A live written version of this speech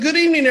Good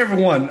evening,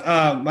 everyone.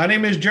 My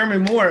name is Jeremy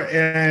Moore,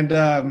 and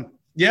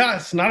yeah,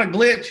 it's not a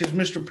glitch, as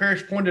Mr.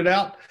 Parrish pointed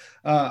out.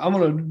 I'm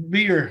going to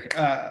be your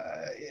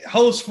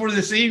host for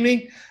this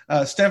evening.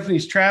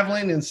 Stephanie's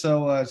traveling, and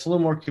so it's a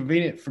little more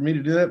convenient for me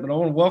to do that. But I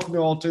want to welcome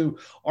you all to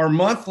our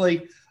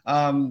monthly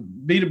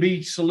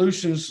B2B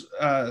solutions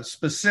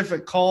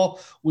specific call.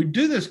 We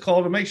do this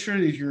call to make sure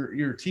that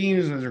your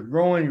teams, as they're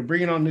growing, you're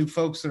bringing on new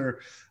folks that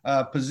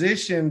are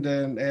positioned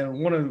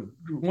and want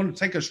to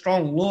take a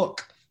strong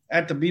look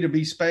at the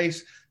B2B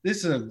space.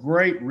 This is a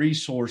great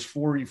resource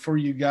for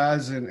you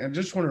guys. And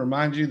just want to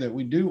remind you that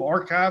we do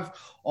archive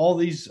all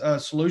these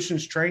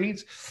solutions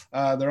trainings.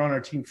 They're on our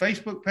team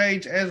Facebook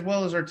page as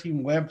well as our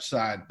team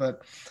website.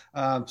 But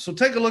so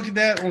take a look at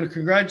that. I want to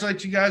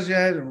congratulate you guys. You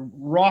had a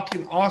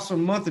rocking,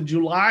 awesome month of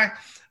July.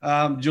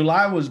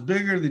 July was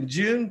bigger than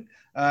June.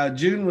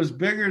 June was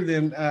bigger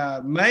than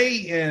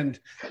May. And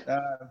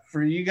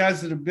for you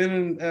guys that have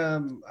been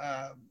in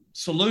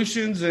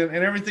solutions and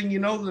everything,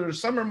 the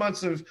summer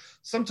months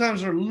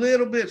sometimes are a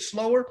little bit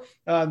slower.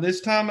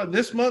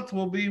 This month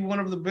will be one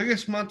of the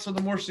biggest months of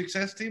the More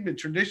Success team. It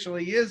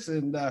traditionally is.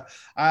 And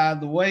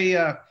the way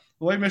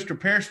Mr.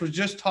 Parrish was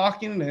just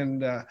talking,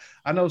 and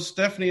I know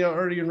Stephanie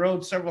already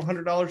enrolled several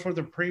 $100s worth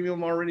of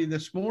premium already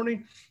this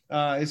morning.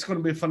 It's going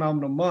to be a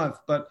phenomenal month.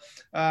 But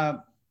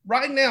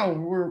right now,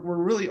 we're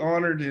really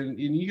honored, and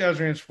you guys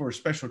are in for a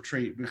special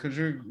treat because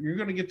you're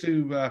going to get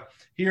to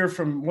hear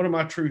from one of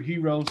my true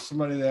heroes,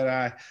 somebody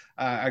that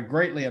I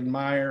greatly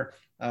admire.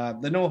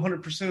 They know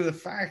 100% of the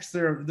facts.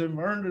 They've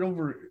earned it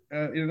over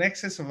in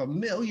excess of $1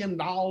 million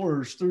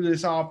through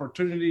this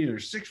opportunity. They're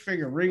a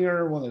six-figure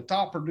ringer, one of the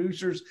top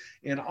producers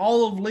in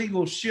all of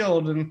Legal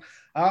Shield. And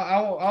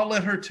I'll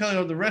let her tell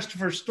you the rest of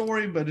her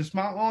story, but it's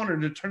my honor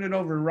to turn it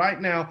over right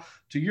now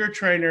to your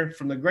trainer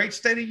from the great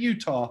state of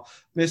Utah,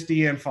 Miss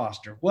Deanne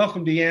Foster.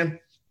 Welcome, Deanne.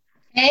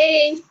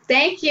 Hey,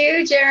 thank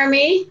you,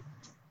 Jeremy.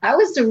 That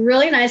was a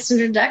really nice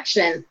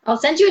introduction. I'll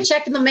send you a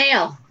check in the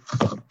mail.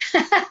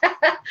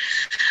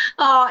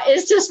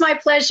 It's just my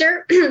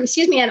pleasure,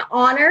 an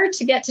honor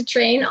to get to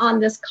train on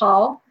this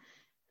call.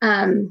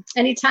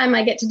 Anytime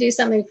I get to do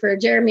something for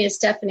Jeremy and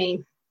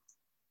Stephanie,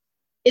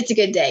 it's a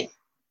good day.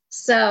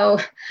 So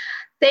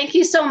thank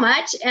you so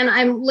much. And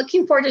I'm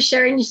looking forward to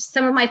sharing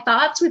some of my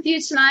thoughts with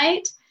you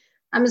tonight.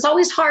 It's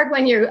always hard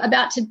when you're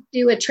about to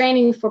do a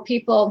training for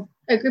people,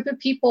 a group of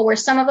people where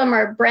some of them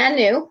are brand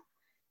new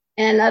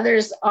and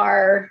others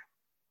are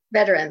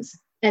veterans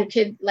and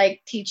could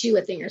teach you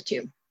a thing or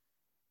two.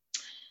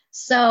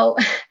 So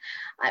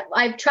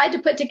I've tried to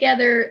put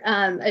together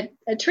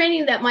a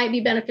training that might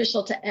be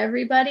beneficial to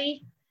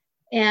everybody,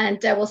 and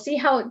we'll see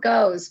how it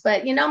goes.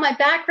 But, my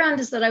background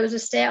is that I was a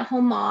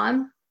stay-at-home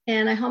mom,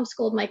 and I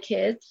homeschooled my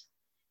kids.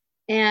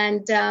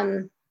 And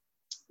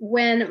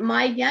when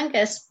my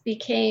youngest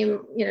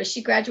became,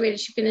 she graduated,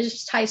 she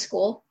finished high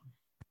school.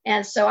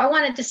 And so I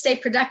wanted to stay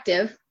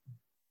productive.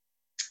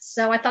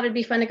 So I thought it'd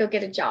be fun to go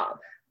get a job.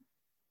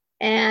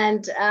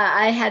 And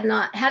I had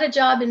not had a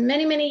job in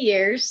many, many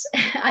years.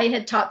 I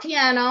had taught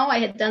piano. I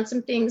had done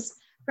some things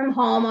from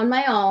home on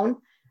my own,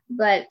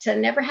 but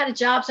never had a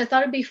job. So I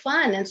thought it'd be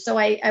fun. And so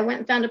I went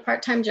and found a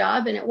part-time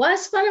job, and it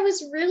was fun. It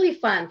was really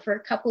fun for a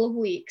couple of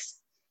weeks.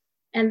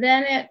 And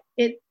then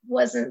it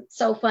wasn't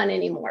so fun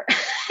anymore.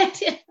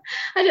 I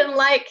didn't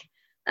like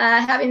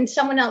having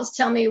someone else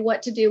tell me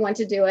what to do, when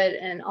to do it,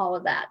 and all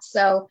of that.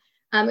 So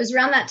it was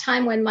around that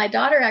time when my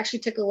daughter actually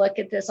took a look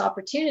at this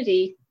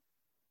opportunity.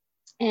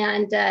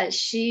 And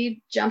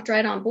she jumped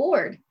right on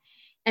board,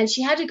 and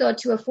she had to go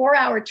to a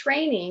 4-hour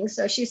training.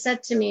 So she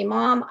said to me,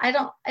 "Mom, I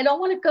don't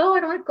want to go. I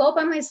don't want to go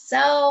by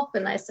myself."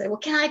 And I said, "Well,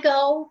 can I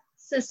go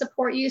to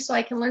support you so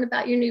I can learn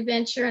about your new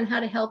venture and how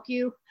to help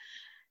you?"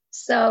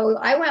 So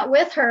I went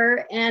with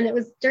her, and it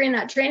was during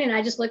that training,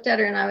 I just looked at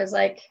her and I was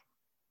like,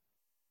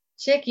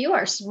 "Chick, you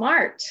are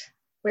smart.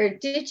 Where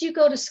did you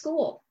go to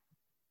school?"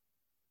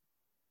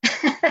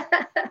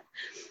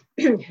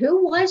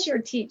 Who was your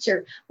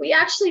teacher? We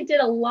actually did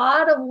a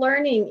lot of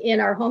learning in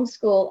our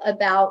homeschool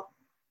about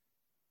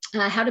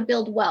how to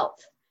build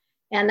wealth.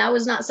 And that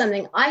was not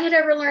something I had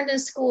ever learned in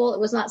school. It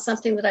was not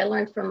something that I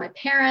learned from my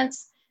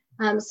parents.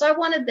 So I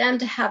wanted them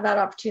to have that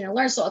opportunity to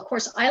learn. So of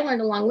course I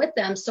learned along with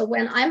them. So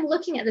when I'm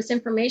looking at this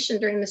information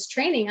during this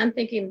training, I'm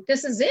thinking,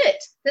 this is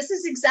it. This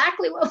is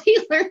exactly what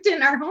we learned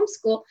in our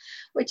homeschool,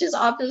 which is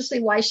obviously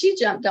why she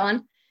jumped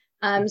on.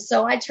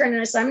 So I turned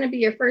and I said, "I'm going to be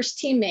your first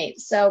teammate."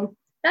 So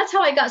that's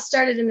how I got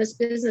started in this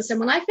business. And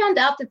when I found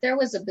out that there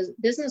was a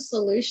business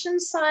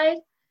solutions side,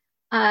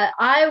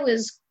 I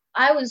was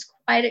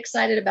quite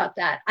excited about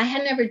that. I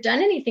had never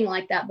done anything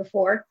like that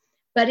before,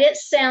 but it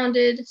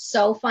sounded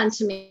so fun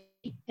to me.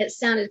 It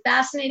sounded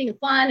fascinating and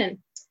fun.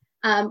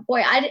 And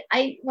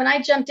when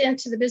I jumped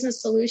into the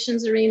business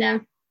solutions arena,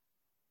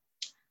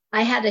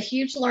 I had a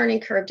huge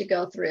learning curve to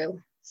go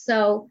through.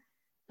 So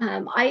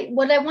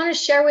what I want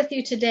to share with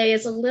you today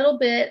is a little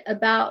bit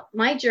about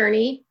my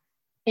journey.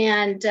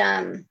 And,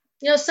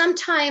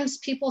 sometimes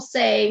people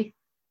say,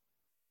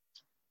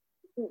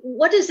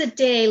 what does a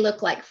day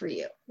look like for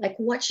you? Like,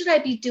 what should I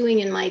be doing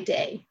in my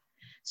day?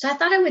 So I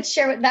thought I would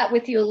share that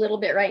with you a little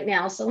bit right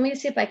now. So let me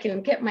see if I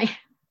can get my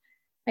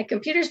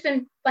computer's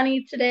been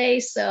funny today.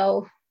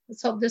 So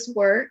let's hope this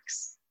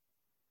works.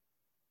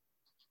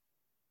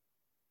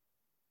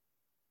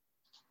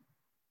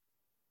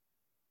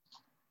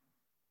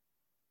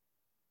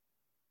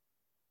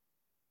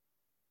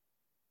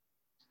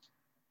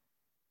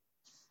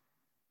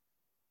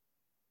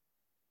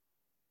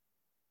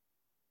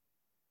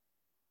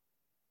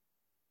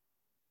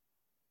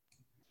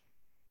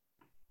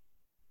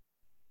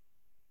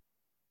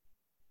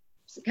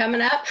 Is it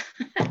coming up?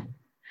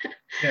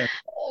 Yeah.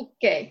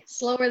 Okay,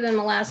 slower than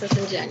molasses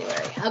in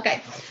January.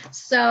 Okay,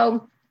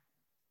 so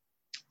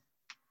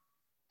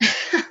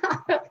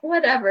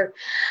whatever.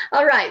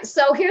 All right,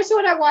 so here's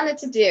what I wanted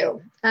to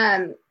do.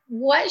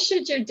 What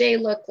should your day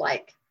look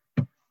like?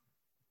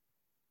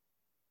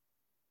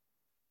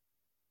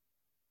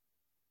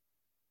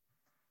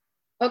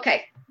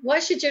 Okay,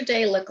 what should your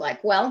day look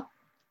like? Well,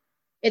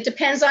 it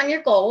depends on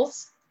your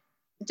goals.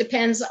 It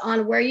depends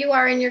on where you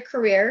are in your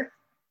career,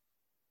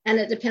 and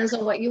it depends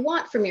on what you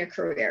want from your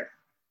career.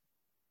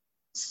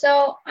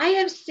 So I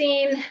have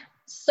seen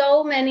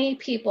so many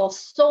people,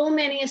 so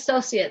many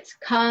associates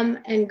come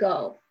and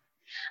go.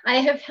 I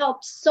have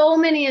helped so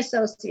many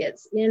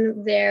associates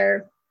in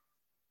their,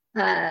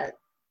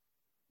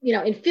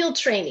 in field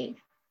training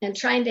and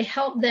trying to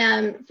help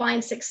them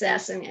find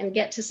success and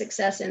get to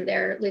success in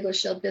their Legal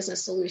Shield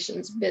Business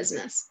Solutions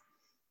business.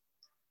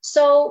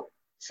 So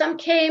some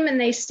came and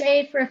they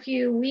stayed for a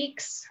few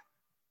weeks.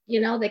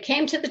 They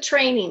came to the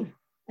training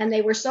and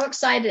they were so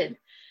excited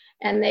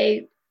and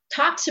they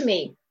talked to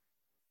me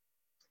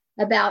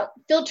about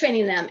field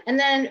training them. And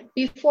then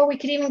before we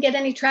could even get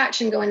any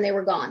traction going, they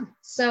were gone.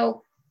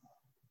 So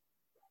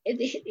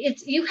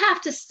you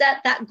have to set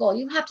that goal.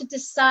 You have to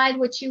decide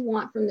what you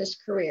want from this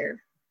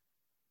career.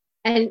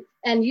 And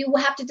you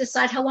have to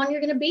decide how long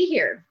you're going to be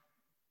here.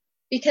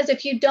 Because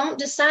if you don't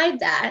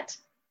decide that,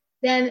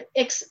 then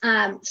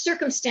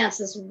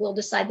circumstances will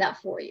decide that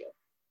for you.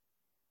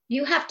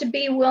 You have to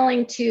be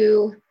willing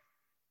to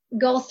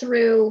go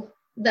through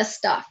the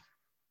stuff,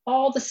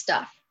 all the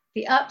stuff,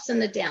 the ups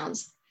and the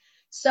downs.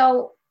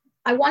 So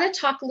I want to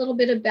talk a little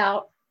bit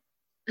about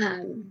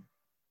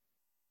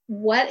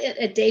what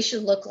a day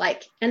should look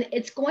like. And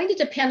it's going to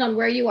depend on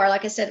where you are.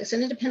 Like I said, it's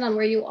going to depend on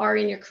where you are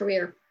in your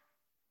career.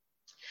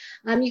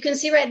 You can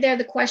see right there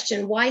the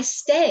question, why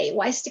stay?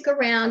 Why stick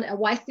around? And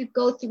why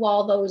go through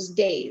all those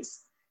days?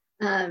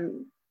 I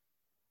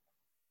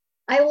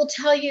will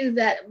tell you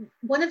that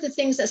one of the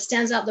things that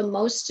stands out the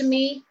most to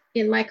me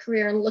in my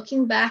career and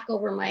looking back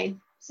over my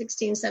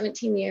 16,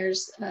 17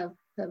 years of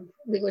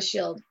Legal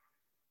Shield,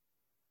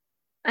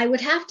 I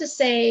would have to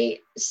say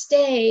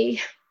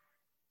stay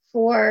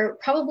for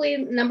probably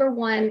number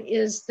one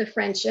is the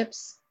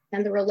friendships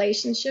and the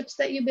relationships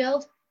that you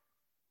build,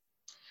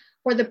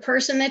 for the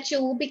person that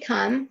you will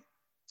become,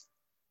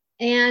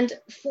 and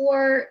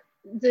for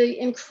the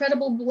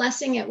incredible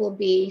blessing it will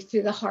be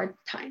through the hard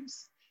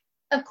times.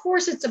 Of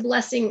course, it's a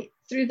blessing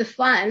through the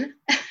fun,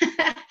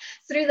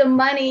 through the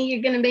money.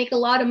 You're going to make a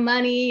lot of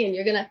money and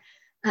you're going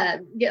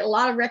to get a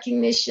lot of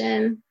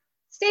recognition.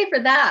 Stay for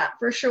that,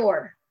 for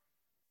sure.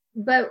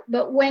 But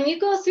when you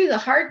go through the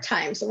hard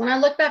times, when I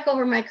look back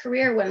over my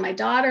career, when my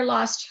daughter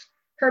lost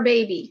her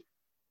baby,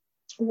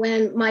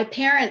 when my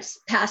parents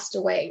passed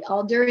away,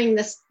 all during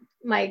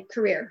my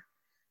career,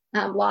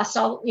 lost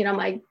all,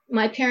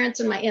 my parents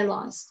and my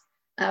in-laws.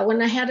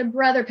 When I had a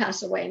brother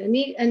pass away and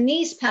a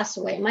niece passed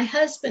away, my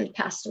husband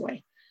passed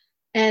away.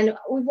 And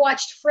we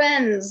watched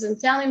friends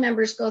and family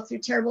members go through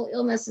terrible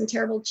illness and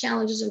terrible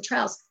challenges and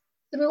trials.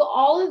 Through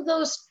all of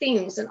those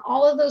things and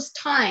all of those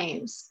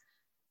times,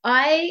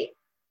 I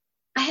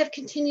have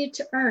continued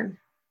to earn.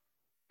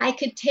 I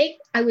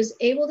was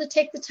able to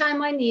take the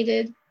time I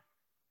needed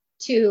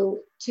to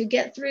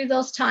get through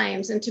those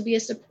times and to be a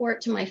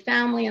support to my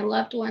family and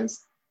loved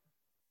ones.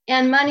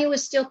 And money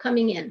was still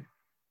coming in.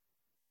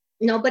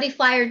 Nobody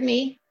fired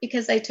me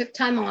because I took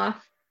time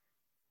off.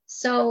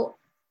 So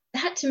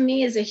that to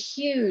me is a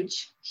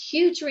huge,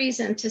 huge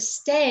reason to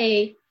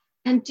stay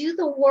and do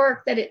the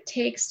work that it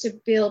takes to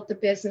build the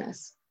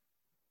business.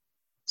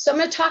 So I'm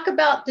going to talk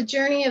about the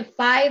journey of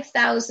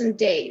 5,000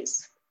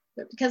 days,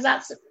 because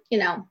that's,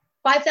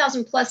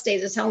 5,000 plus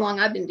days is how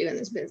long I've been doing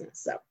this business.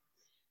 So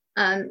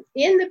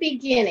in the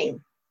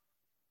beginning,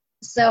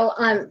 so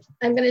I'm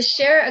going to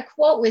share a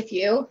quote with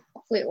you.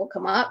 Hopefully it will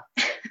come up.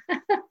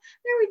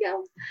 There we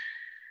go.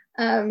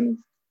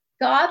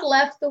 God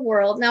left the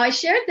world. Now I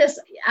shared this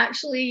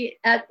actually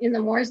in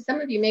the More,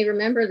 some of you may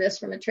remember this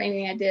from a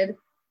training I did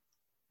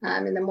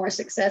in the More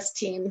Success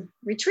Team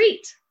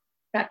retreat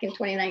back in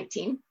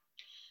 2019.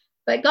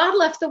 But God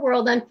left the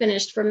world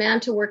unfinished for man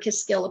to work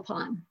his skill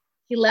upon.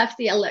 He left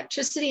the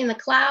electricity in the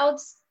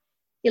clouds.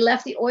 He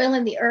left the oil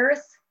in the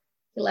earth.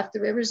 He left the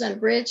rivers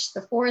unbridged,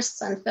 the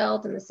forests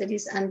unfelled, and the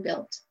cities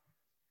unbuilt.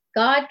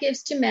 God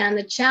gives to man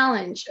the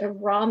challenge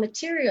of raw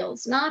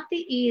materials, not the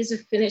ease of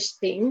finished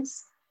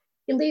things.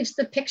 He leaves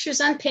the pictures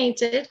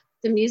unpainted,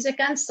 the music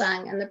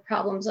unsung, and the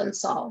problems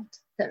unsolved,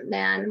 that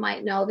man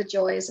might know the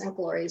joys and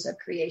glories of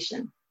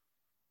creation.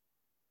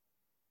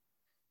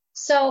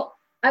 So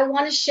I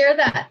want to share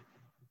that.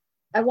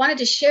 I wanted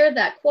to share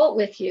that quote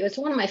with you. It's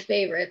one of my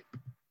favorite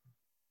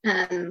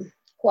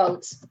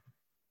quotes,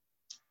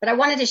 but I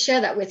wanted to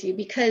share that with you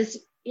because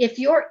if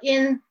you're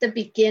in the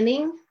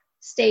beginning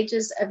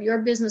stages of your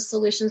business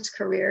solutions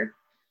career,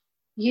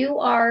 you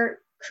are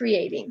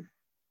creating.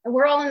 And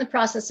we're all in the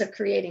process of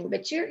creating,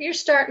 but you're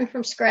starting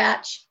from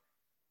scratch,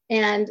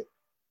 and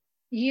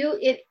you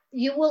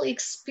will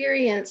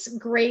experience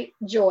great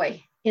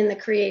joy in the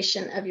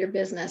creation of your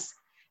business,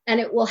 and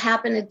it will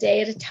happen a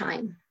day at a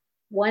time,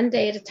 one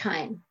day at a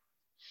time.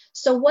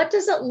 So what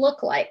does it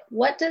look like?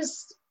 What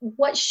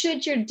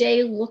should your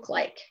day look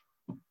like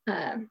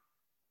in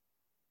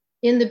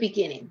the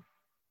beginning?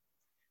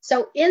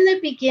 So in the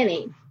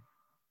beginning,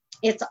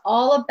 it's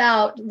all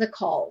about the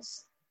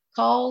calls.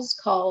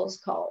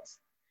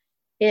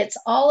 It's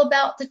all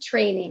about the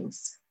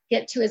trainings.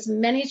 Get to as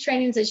many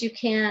trainings as you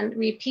can.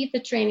 Repeat the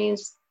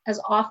trainings as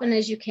often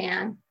as you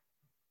can.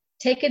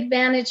 Take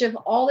advantage of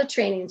all the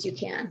trainings you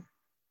can.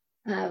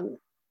 And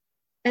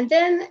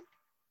then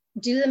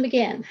do them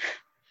again.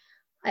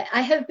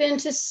 I have been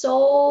to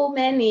so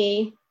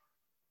many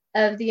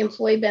of the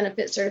employee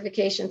benefit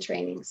certification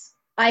trainings.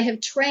 I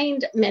have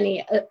trained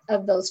many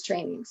of those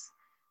trainings,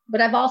 but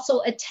I've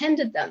also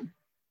attended them.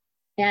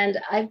 And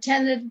I've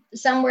attended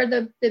some where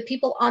the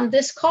people on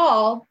this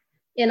call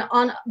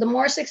on the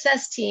More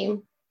Success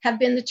team have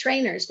been the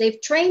trainers.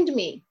 They've trained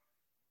me.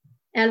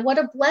 And what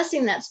a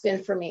blessing that's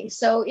been for me.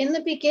 So in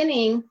the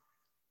beginning,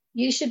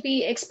 you should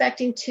be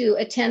expecting to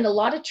attend a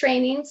lot of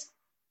trainings.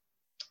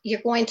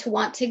 You're going to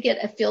want to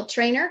get a field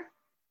trainer.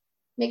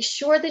 Make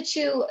sure that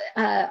you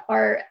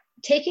are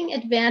taking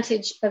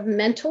advantage of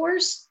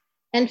mentors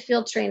and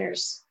field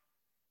trainers.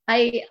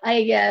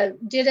 I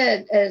did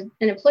an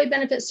employee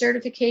benefit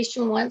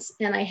certification once,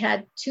 and I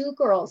had two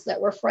girls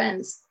that were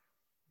friends,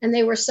 and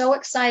they were so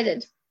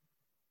excited.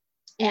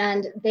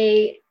 And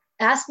they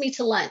asked me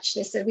to lunch.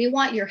 They said, "We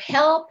want your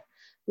help.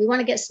 We want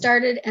to get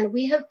started. And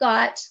we have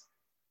got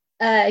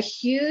a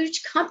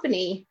huge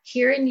company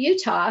here in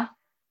Utah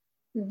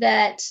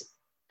that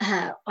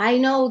I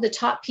know the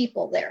top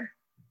people there.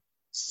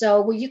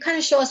 So will you kind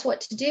of show us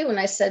what to do?" And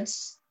I said,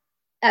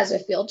 "As a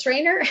field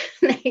trainer?"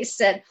 And they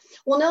said,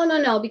 "Well,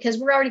 no, because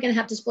we're already going to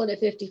have to split it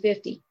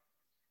 50-50.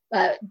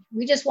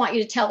 We just want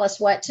you to tell us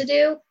what to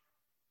do."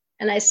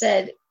 And I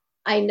said,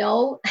 "I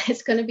know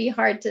it's going to be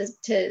hard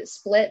to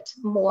split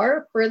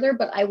more further,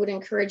 but I would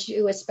encourage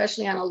you,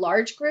 especially on a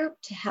large group,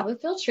 to have a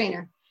field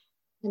trainer."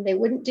 And they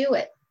wouldn't do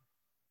it.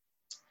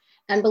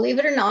 And believe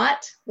it or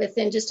not,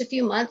 within just a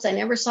few months, I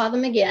never saw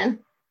them again.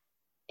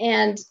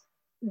 And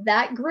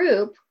that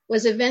group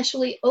was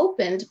eventually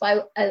opened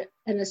by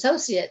an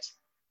associate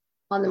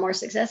on the More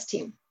Success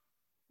team.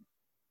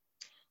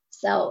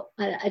 So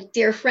a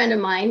dear friend of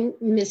mine,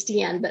 Miss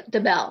Deanne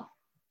DeBell,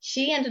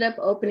 she ended up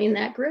opening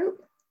that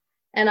group.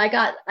 And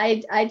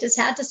I just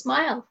had to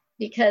smile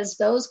because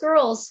those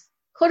girls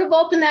could have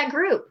opened that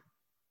group,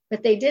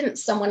 but they didn't.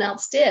 Someone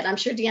else did. I'm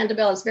sure Deanne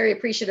DeBell is very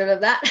appreciative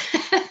of that.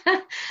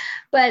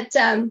 But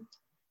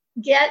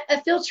get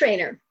a field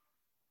trainer.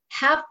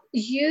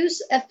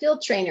 Use a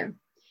field trainer,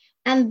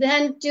 and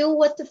then do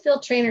what the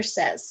field trainer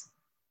says.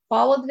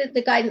 Follow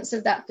the guidance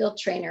of that field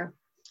trainer,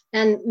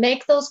 and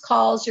make those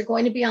calls. You're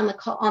going to be on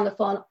the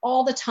phone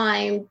all the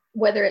time,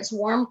 whether it's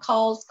warm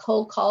calls,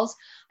 cold calls.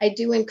 I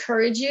do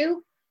encourage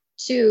you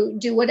to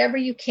do whatever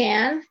you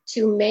can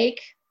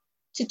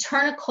to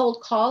turn a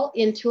cold call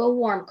into a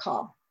warm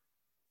call,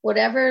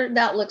 whatever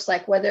that looks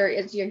like, whether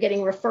it's you're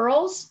getting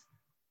referrals,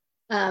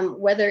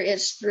 whether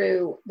it's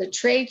through the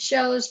trade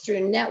shows,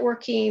 through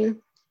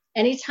networking.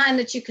 Anytime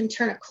that you can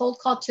turn a cold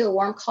call to a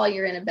warm call,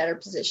 you're in a better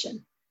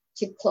position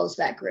to close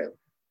that group.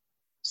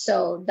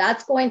 So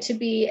that's going to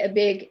be a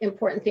big,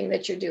 important thing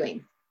that you're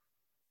doing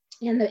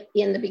in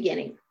the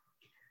beginning.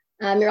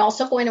 You're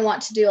also going to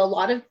want to do a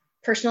lot of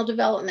personal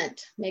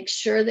development. Make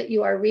sure that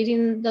you are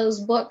reading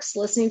those books,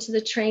 listening to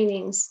the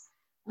trainings.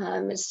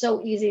 It's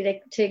so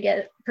easy to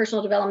get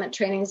personal development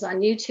trainings on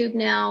YouTube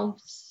now.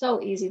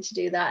 So easy to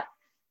do that.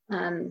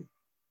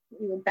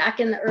 Back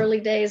in the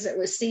early days, it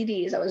was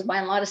CDs. I was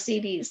buying a lot of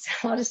CDs,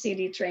 a lot of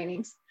CD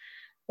trainings.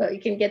 But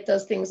you can get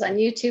those things on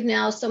YouTube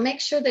now. So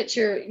make sure that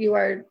you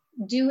are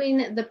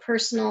doing the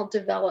personal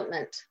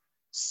development.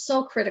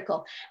 So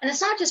critical. And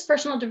it's not just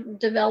personal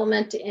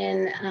development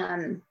in,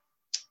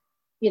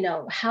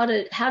 how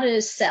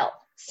to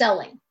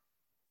selling.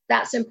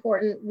 That's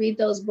important. Read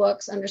those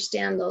books,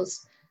 understand those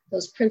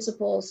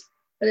principles.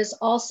 But it's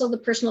also the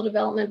personal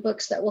development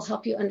books that will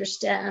help you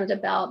understand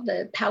about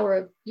the power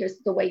of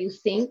the way you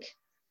think,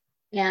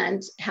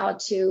 and how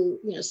to,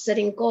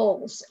 setting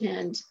goals,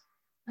 and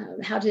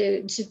how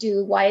to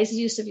do wise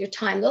use of your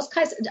time.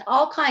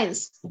 All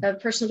kinds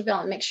of personal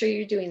development. Make sure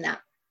you're doing that.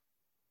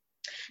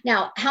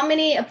 Now, how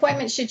many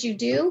appointments should you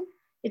do?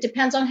 It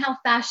depends on how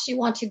fast you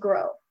want to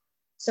grow.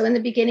 So in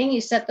the beginning,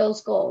 you set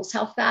those goals.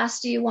 How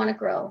fast do you want to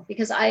grow?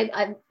 Because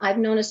I've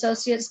known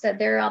associates that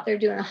they're out there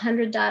doing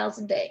 100 dials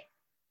a day,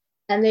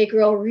 and they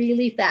grow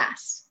really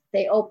fast.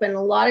 They open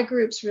a lot of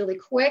groups really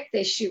quick.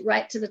 They shoot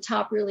right to the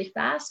top really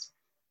fast.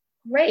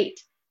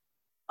 Great.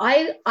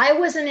 I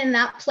wasn't in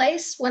that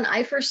place when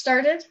I first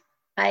started.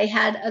 I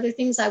had other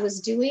things I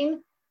was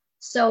doing.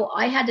 So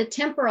I had to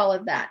temper all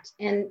of that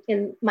and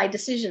in my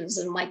decisions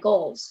and my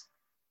goals.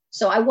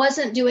 So I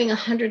wasn't doing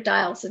 100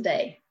 dials a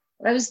day,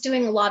 but I was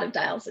doing a lot of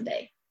dials a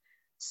day.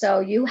 So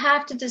you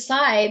have to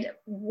decide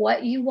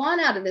what you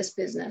want out of this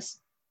business.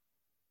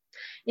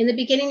 In the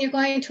beginning, you're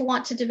going to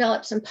want to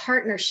develop some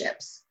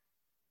partnerships.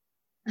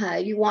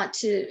 You want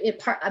to,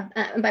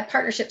 by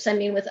partnerships, I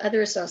mean with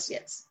other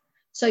associates.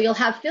 So you'll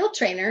have field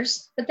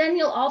trainers, but then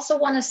you'll also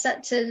want to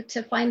set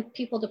to find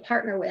people to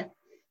partner with.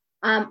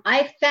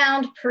 I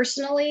found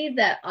personally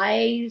that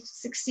I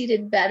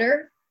succeeded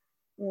better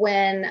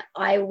when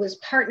I was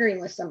partnering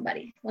with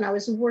somebody, when I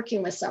was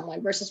working with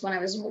someone versus when I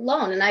was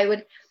alone. And I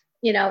would,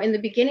 in the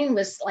beginning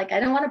was like, I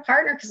don't want to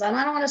partner because I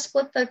don't want to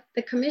split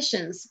the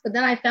commissions. But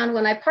then I found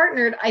when I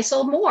partnered, I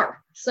sold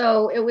more.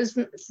 So it was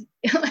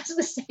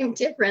the same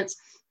difference,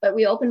 but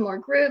we opened more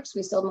groups,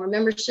 we sold more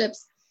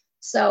memberships.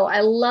 So I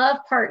love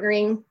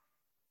partnering.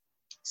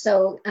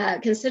 So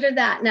consider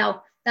that.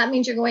 Now, that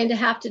means you're going to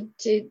have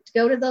to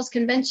go to those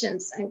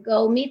conventions and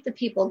go meet the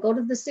people, go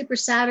to the Super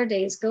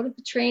Saturdays, go to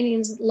the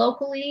trainings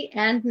locally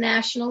and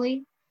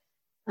nationally,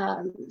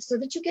 so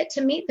that you get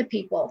to meet the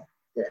people,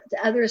 the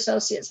other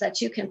associates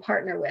that you can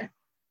partner with.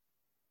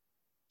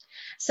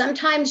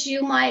 Sometimes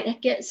you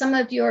might get some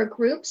of your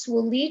groups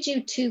will lead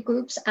you to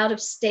groups out of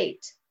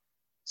state.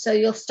 So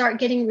you'll start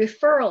getting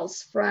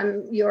referrals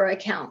from your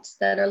accounts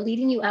that are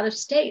leading you out of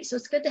state. So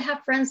it's good to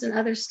have friends in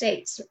other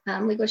states,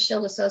 Legal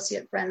Shield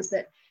associate friends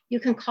that you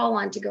can call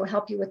on to go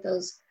help you with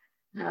those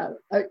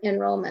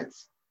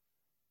enrollments.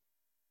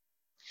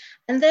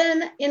 And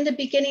then in the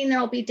beginning,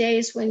 there'll be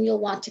days when you'll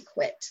want to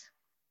quit.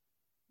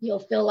 You'll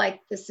feel like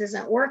this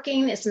isn't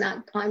working.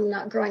 I'm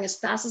not growing as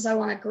fast as I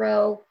want to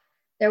grow.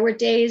 There were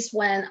days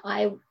when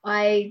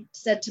I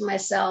said to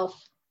myself,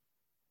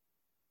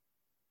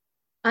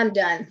 I'm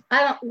done.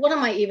 What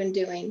am I even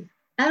doing?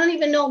 I don't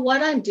even know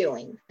what I'm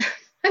doing.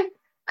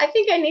 I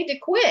think I need to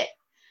quit.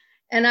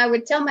 And I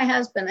would tell my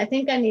husband, I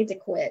think I need to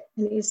quit.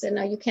 And he said,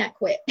 no, you can't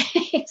quit.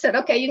 He said,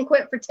 okay, you can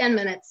quit for 10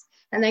 minutes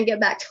and then get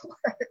back to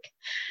work.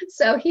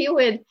 So he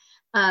would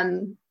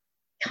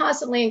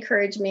constantly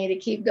encourage me to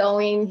keep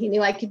going. He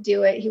knew I could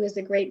do it. He was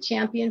a great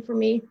champion for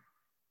me.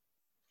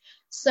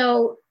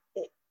 So,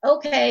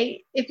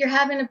 okay, if you're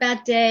having a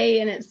bad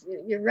day and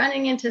you're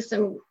running into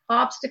some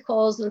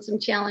obstacles and some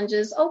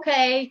challenges,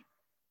 okay,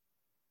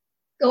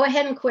 go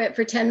ahead and quit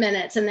for 10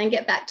 minutes and then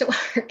get back to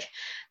work.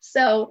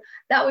 So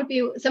that would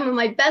be some of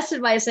my best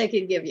advice I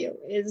could give you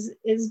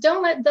is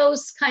don't let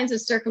those kinds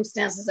of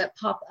circumstances that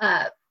pop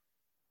up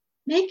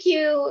make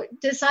you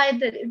decide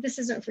that this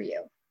isn't for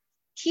you.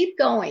 Keep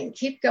going,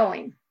 keep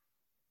going.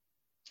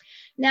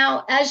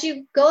 Now, as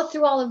you go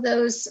through all of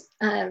those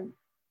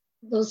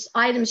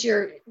items,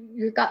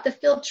 you've got the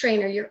field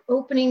trainer, you're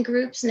opening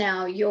groups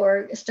now,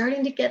 you're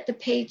starting to get the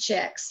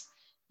paychecks,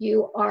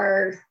 you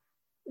are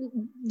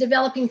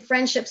developing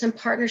friendships and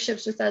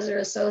partnerships with other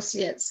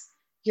associates.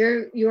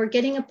 You're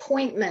getting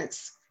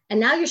appointments, and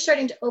now you're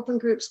starting to open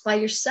groups by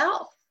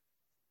yourself.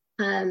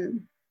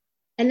 And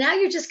now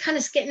you're just kind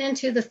of getting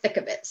into the thick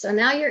of it. So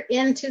now you're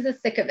into the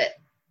thick of it.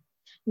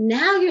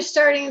 Now you're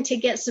starting to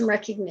get some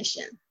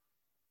recognition.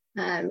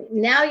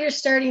 Now you're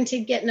starting to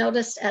get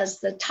noticed as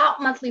the top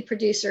monthly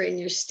producer in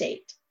your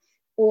state,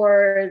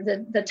 or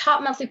the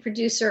top monthly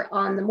producer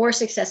on the More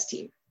Success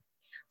team,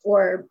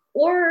 or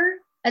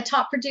a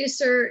top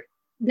producer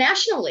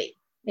nationally.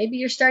 Maybe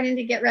you're starting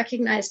to get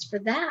recognized for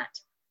that.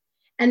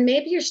 And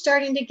maybe you're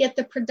starting to get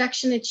the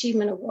Production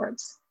Achievement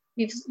Awards.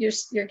 You're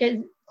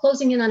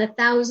closing in on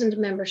 1,000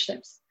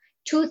 memberships,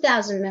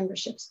 2,000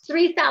 memberships,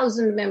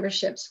 3,000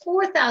 memberships,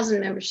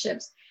 4,000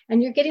 memberships.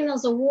 And you're getting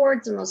those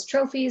awards and those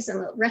trophies and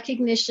the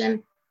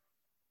recognition.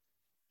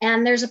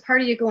 And there's a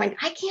part of you going,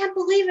 I can't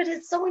believe it.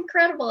 It's so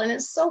incredible. And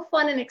it's so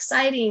fun and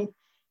exciting.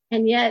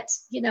 And yet,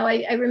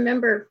 I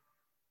remember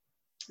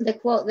the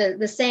quote,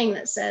 the saying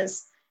that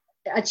says,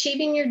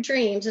 achieving your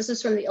dreams, this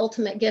is from The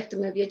Ultimate Gift,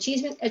 movie,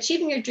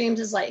 achieving your dreams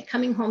is like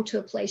coming home to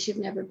a place you've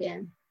never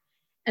been.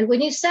 And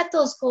when you set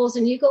those goals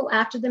and you go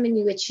after them and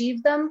you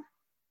achieve them,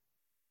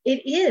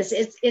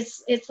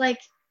 it's like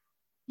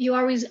you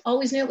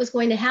always knew it was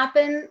going to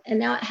happen, and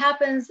now it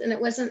happens, and it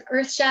wasn't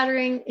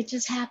earth-shattering, it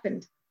just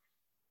happened.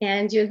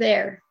 And you're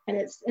there, and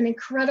it's an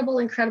incredible,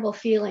 incredible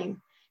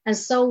feeling, and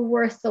so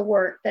worth the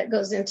work that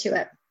goes into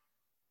it.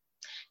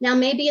 Now,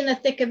 maybe in the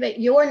thick of it,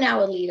 you're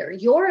now a leader,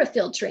 you're a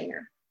field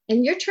trainer,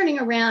 and you're turning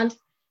around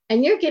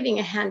and you're giving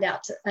a hand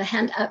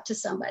up to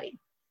somebody,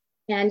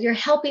 and you're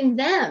helping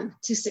them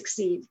to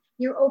succeed.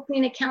 You're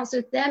opening accounts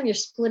with them, you're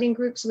splitting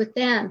groups with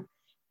them,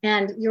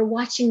 and you're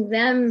watching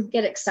them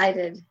get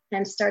excited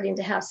and starting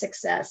to have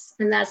success.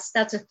 And that's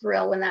a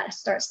thrill when that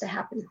starts to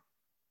happen.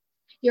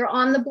 You're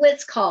on the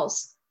blitz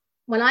calls.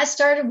 When I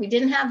started, we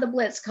didn't have the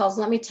blitz calls.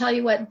 Let me tell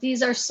you what,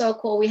 these are so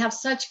cool. We have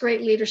such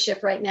great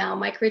leadership right now.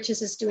 Mike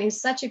Riches is doing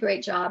such a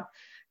great job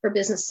for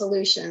Business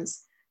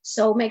Solutions.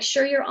 So make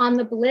sure you're on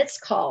the blitz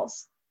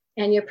calls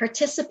and you're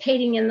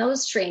participating in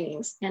those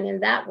trainings and in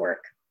that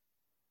work.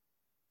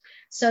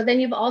 So then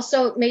you've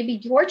also, maybe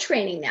you're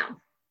training now.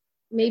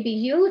 Maybe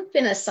you've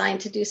been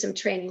assigned to do some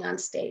training on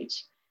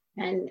stage,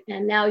 and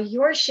now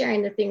you're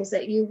sharing the things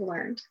that you've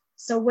learned.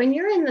 So when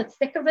you're in the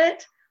thick of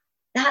it,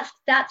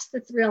 that's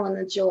the thrill and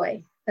the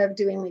joy of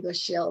doing Legal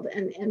Shield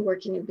and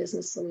working in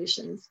business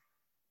solutions.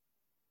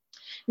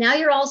 Now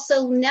you're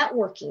also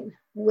networking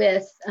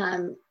with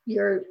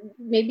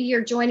maybe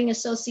you're joining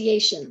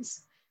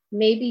associations.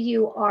 Maybe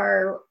you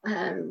are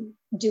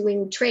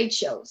doing trade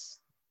shows.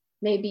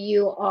 Maybe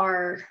you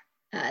are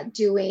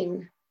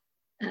doing,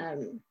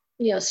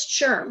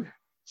 SHRM.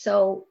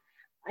 So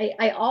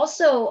I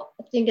also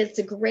think it's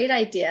a great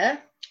idea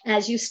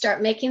as you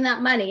start making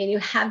that money and you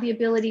have the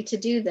ability to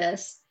do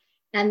this,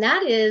 and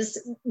that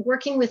is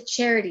working with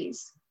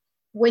charities.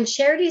 When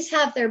charities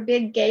have their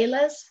big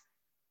galas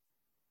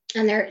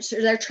and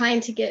they're trying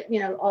to get,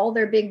 all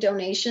their big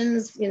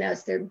donations,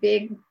 it's their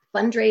big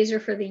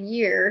fundraiser for the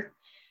year.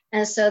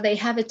 And so they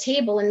have a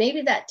table, and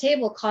maybe that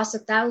table costs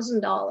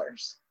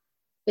 $1,000.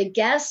 But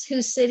guess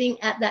who's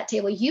sitting at that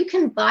table? You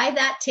can buy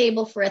that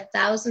table for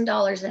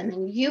 $1,000, and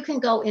then you can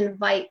go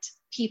invite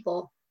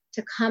people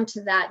to come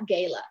to that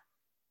gala.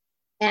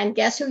 And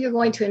guess who you're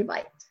going to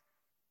invite?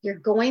 You're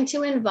going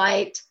to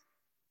invite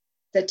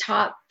the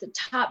top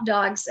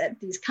dogs at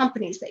these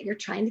companies that you're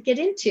trying to get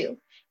into.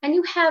 And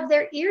you have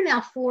their ear now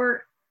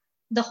for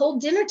the whole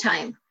dinner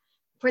time,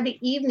 for the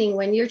evening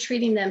when you're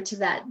treating them to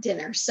that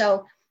dinner.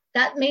 So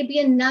that may be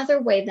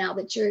another way now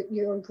that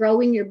you're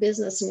growing your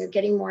business and you're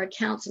getting more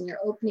accounts and you're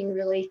opening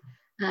really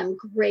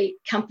great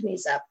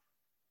companies up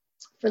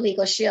for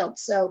Legal Shield.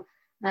 So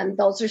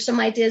those are some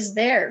ideas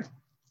there.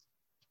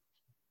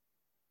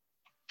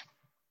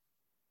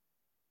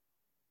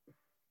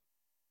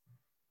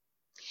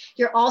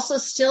 You're also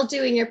still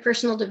doing your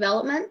personal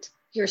development.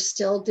 You're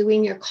still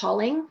doing your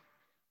calling.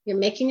 You're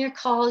making your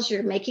calls.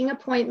 You're making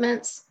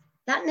appointments.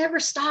 That never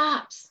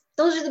stops.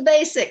 Those are the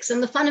basics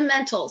and the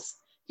fundamentals.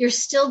 You're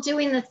still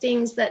doing the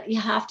things that you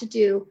have to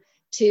do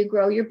to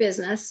grow your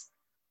business.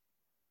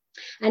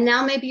 And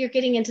now maybe you're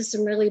getting into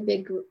some really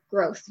big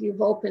growth.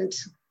 You've opened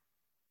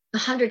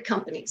 100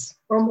 companies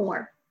or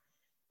more,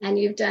 and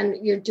you're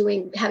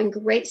having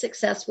great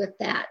success with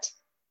that.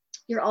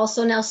 You're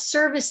also now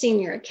servicing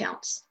your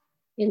accounts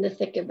in the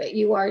thick of it.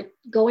 You are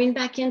going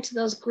back into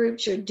those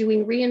groups. You're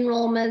doing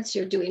re-enrollments.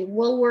 You're doing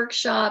will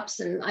workshops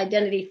and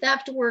identity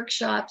theft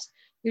workshops.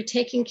 You're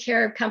taking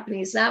care of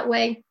companies that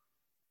way.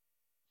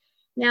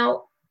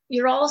 Now,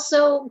 you're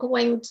also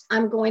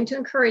I'm going to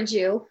encourage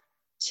you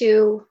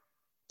to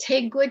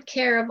take good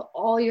care of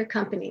all your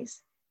companies,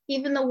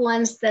 even the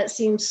ones that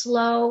seem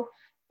slow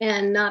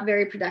and not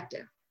very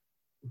productive.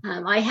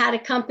 I had a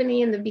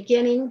company in the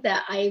beginning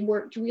that I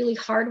worked really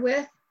hard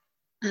with.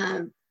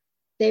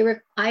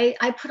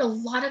 I put a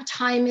lot of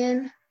time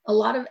in, a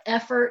lot of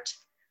effort,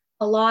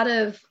 a lot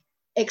of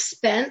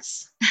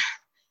expense.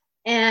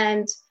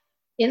 And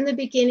in the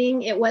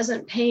beginning, it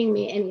wasn't paying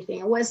me anything.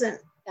 It wasn't,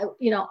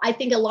 I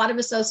think a lot of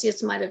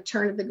associates might have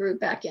turned the group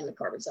back into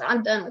corporate. So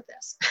I'm done with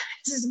this.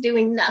 This is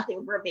doing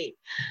nothing for me.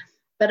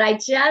 But I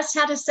just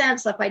had a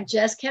sense that if I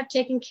just kept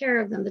taking care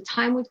of them, the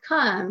time would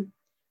come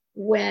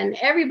when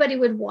everybody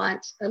would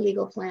want a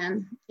legal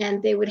plan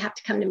and they would have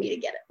to come to me to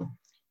get it.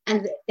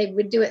 And they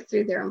would do it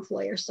through their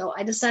employer. So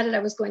I decided I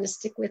was going to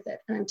stick with it.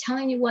 And I'm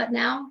telling you what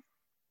now,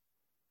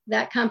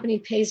 that company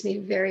pays me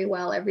very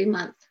well every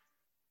month.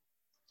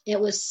 It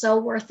was so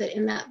worth it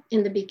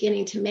in the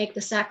beginning to make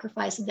the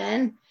sacrifice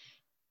then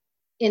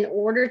in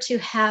order to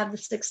have the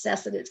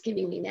success that it's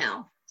giving me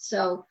now.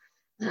 So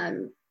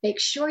make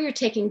sure you're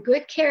taking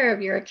good care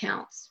of your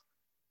accounts.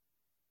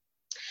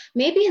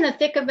 Maybe in the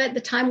thick of it,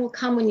 the time will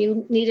come when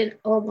you need it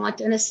or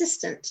want an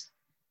assistant.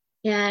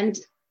 And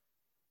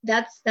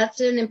that's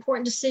an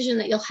important decision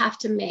that you'll have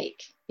to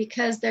make,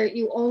 because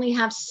you only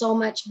have so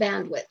much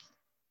bandwidth.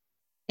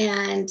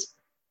 And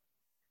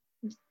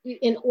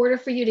in order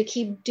for you to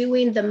keep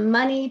doing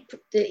the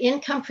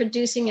income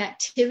producing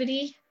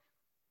activity,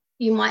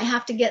 you might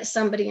have to get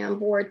somebody on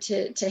board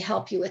to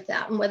help you with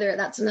that. And whether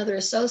that's another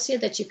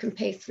associate that you can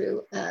pay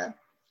through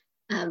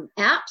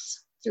apps,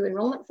 through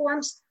enrollment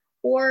forms,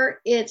 or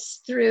you're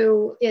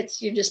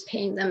just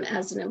paying them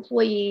as an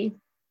employee.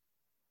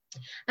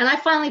 And I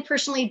finally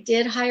personally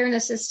did hire an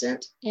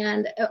assistant,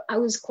 and I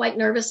was quite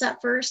nervous at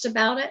first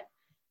about it.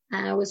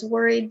 And I was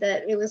worried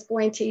that it was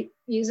going to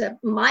use up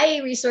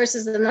my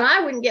resources and then I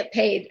wouldn't get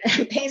paid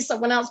and pay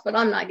someone else, but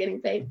I'm not getting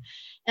paid.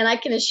 And I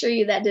can assure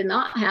you that did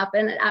not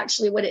happen. And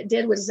actually what it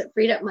did was it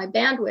freed up my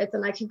bandwidth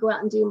and I could go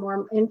out and do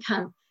more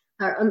income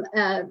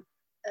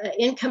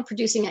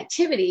producing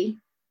activity.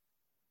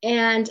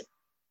 And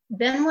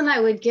then when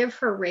I would give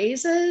her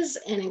raises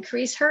and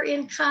increase her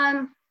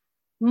income,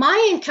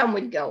 my income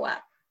would go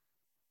up.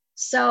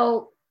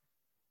 So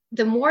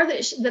the more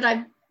that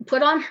I've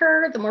put on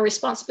her, the more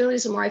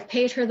responsibilities, the more I've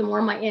paid her, the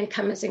more my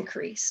income has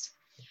increased.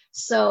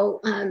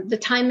 So the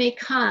time may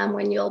come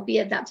when you'll be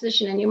at that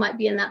position, and you might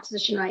be in that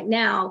position right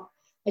now.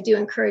 I do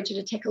encourage you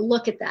to take a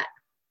look at that,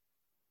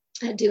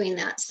 at doing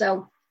that.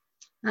 So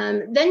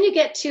then you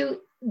get to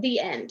the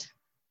end.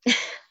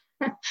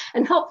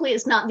 And hopefully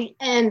it's not the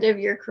end of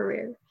your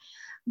career,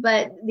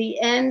 but the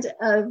end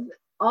of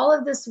all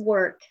of this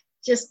work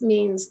just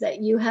means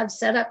that you have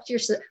set up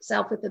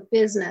yourself with a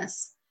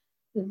business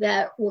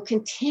that will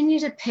continue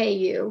to pay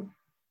you,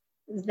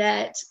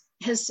 that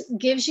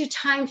gives you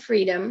time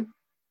freedom,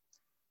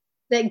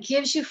 that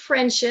gives you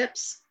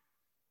friendships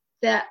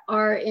that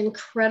are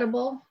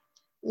incredible,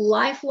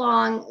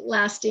 lifelong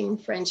lasting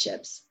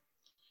friendships.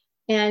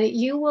 And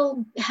you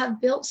will have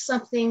built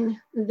something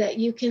that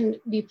you can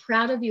be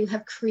proud of. You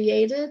have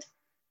created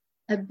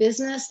a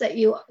business that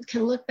you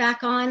can look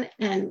back on,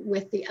 and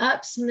with the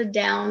ups and the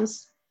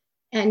downs,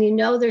 and you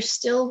know there's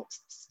still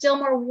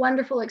more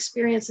wonderful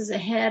experiences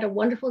ahead, a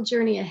wonderful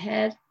journey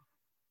ahead,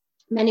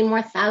 many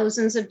more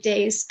thousands of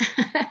days.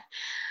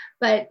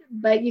 but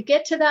you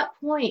get to that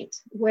point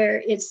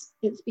where it's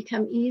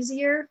become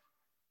easier.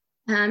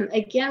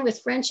 Again,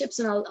 with friendships,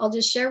 and I'll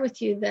just share with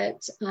you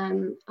that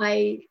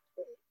I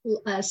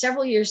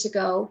several years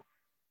ago,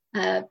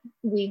 a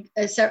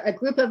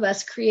group of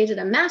us created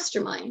a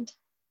mastermind,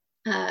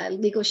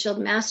 Legal Shield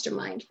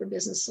mastermind for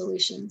business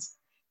solutions.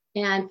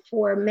 And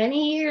for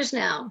many years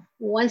now,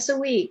 once a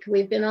week,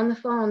 we've been on the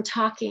phone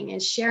talking and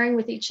sharing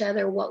with each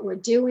other what we're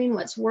doing,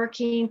 what's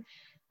working.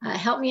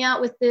 Help me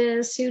out with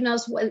this. Who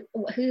knows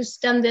who's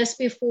done this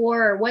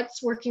before, or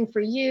what's working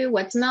for you,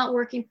 what's not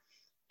working.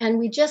 And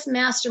we just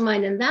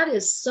mastermind, and that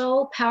is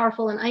so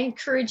powerful. And I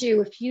encourage you,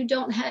 if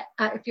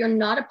you're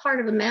not a part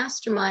of a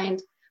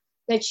mastermind,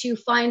 that you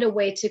find a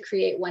way to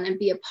create one and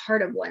be a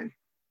part of one.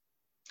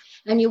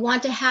 And you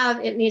want to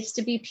it needs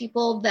to be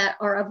people that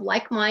are of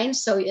like mind.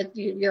 So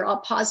you're all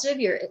positive,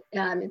 you're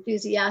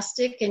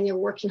enthusiastic, and you're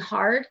working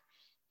hard,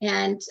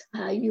 and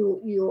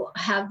you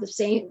have the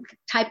same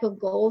type of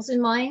goals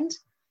in mind,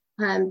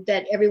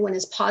 that everyone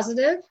is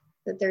positive,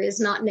 that there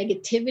is not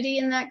negativity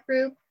in that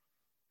group.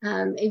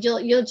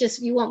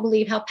 You won't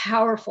believe how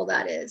powerful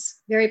that is.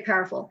 Very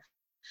powerful.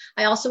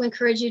 I also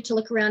encourage you to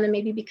look around and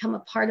maybe become a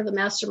part of a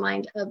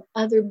mastermind of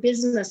other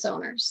business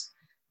owners,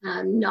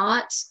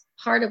 not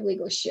part of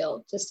Legal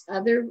Shield, just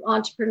other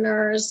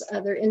entrepreneurs,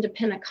 other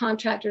independent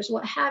contractors,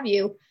 what have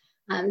you.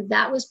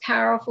 That was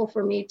powerful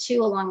for me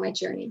too along my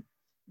journey,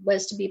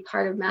 was to be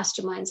part of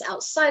masterminds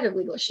outside of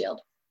Legal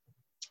Shield.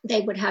 They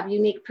would have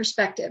unique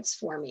perspectives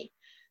for me.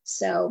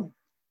 So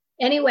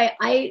anyway,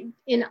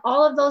 in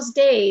all of those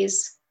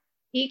days,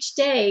 each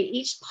day,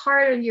 each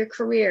part of your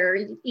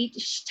career,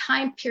 each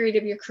time period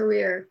of your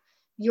career,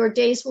 your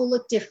days will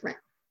look different.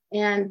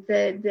 And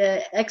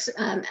the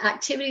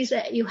activities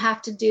that you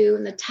have to do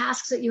and the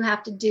tasks that you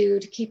have to do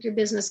to keep your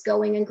business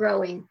going and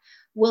growing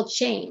will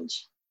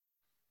change.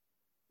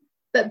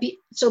 But be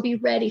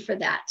ready for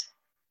that.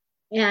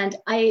 And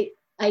I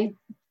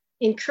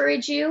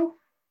encourage you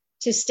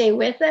to stay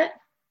with it.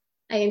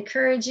 I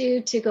encourage you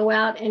to go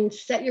out and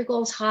set your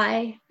goals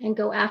high and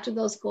go after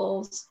those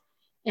goals.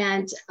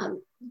 And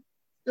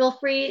feel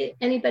free,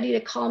 anybody,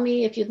 to call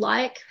me if you'd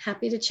like.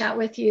 Happy to chat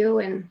with you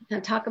and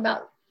talk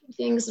about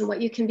things and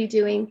what you can be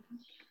doing.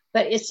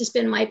 But it's just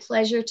been my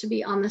pleasure to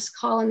be on this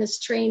call and this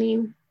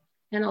training.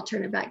 And I'll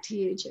turn it back to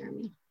you,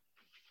 Jeremy.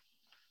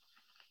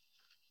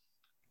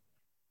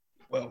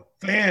 Well,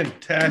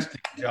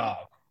 fantastic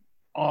job.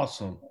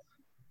 Awesome.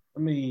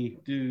 Let me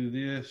do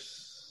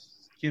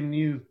this. Can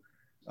you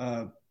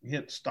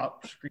hit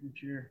stop screen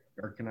share,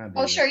 or can I do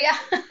it? Sure, yeah.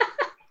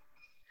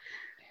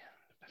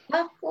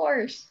 Of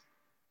course.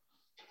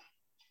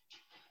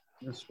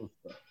 This was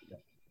yeah.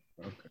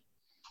 Okay.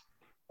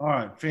 All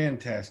right,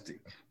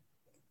 fantastic.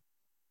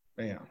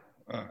 Bam.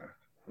 All right.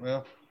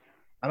 Well,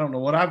 I don't know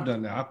what I've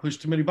done now. I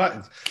pushed too many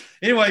buttons.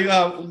 Anyway,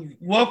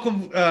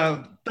 welcome.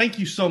 Thank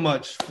you so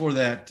much for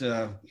that,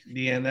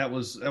 Deanne. That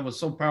was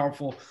so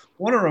powerful. I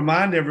want to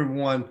remind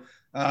everyone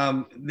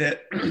that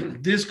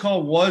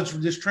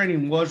this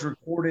training was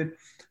recorded.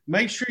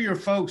 Make sure your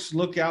folks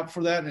look out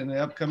for that in the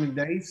upcoming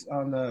days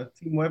on the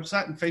team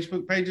website and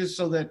Facebook pages,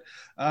 so that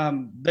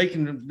they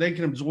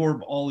can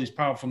absorb all these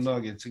powerful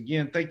nuggets.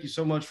 Again, thank you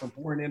so much for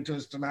pouring into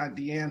us tonight,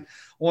 Deanne. I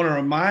want to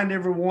remind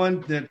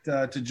everyone that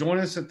to join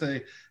us at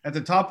the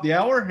top of the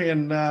hour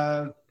in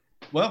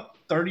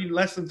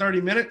less than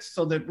 30 minutes,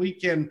 so that we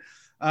can.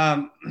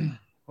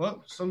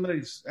 Well,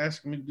 somebody's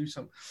asking me to do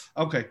something.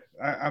 Okay,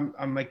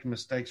 I'm making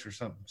mistakes or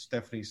something.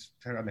 Stephanie's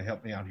trying to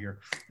help me out here.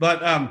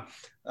 But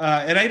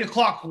at 8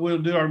 o'clock, we'll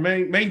do our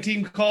main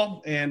team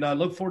call, and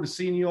look forward to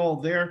seeing you all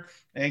there.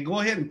 And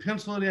go ahead and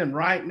pencil it in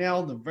right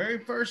now, the very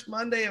first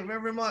Monday of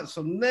every month.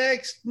 So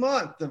next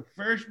month, the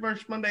first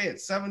Monday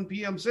at 7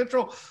 p.m.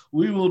 Central,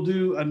 we will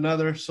do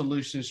another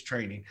solutions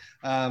training.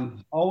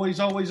 Always,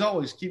 always,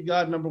 always keep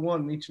God number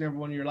one in each and every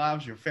one of your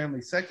lives, your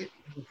family second,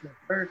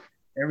 third,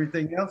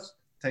 everything else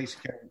takes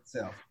care of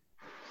itself.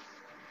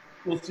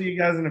 We'll see you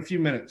guys in a few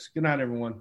minutes. Good night, everyone.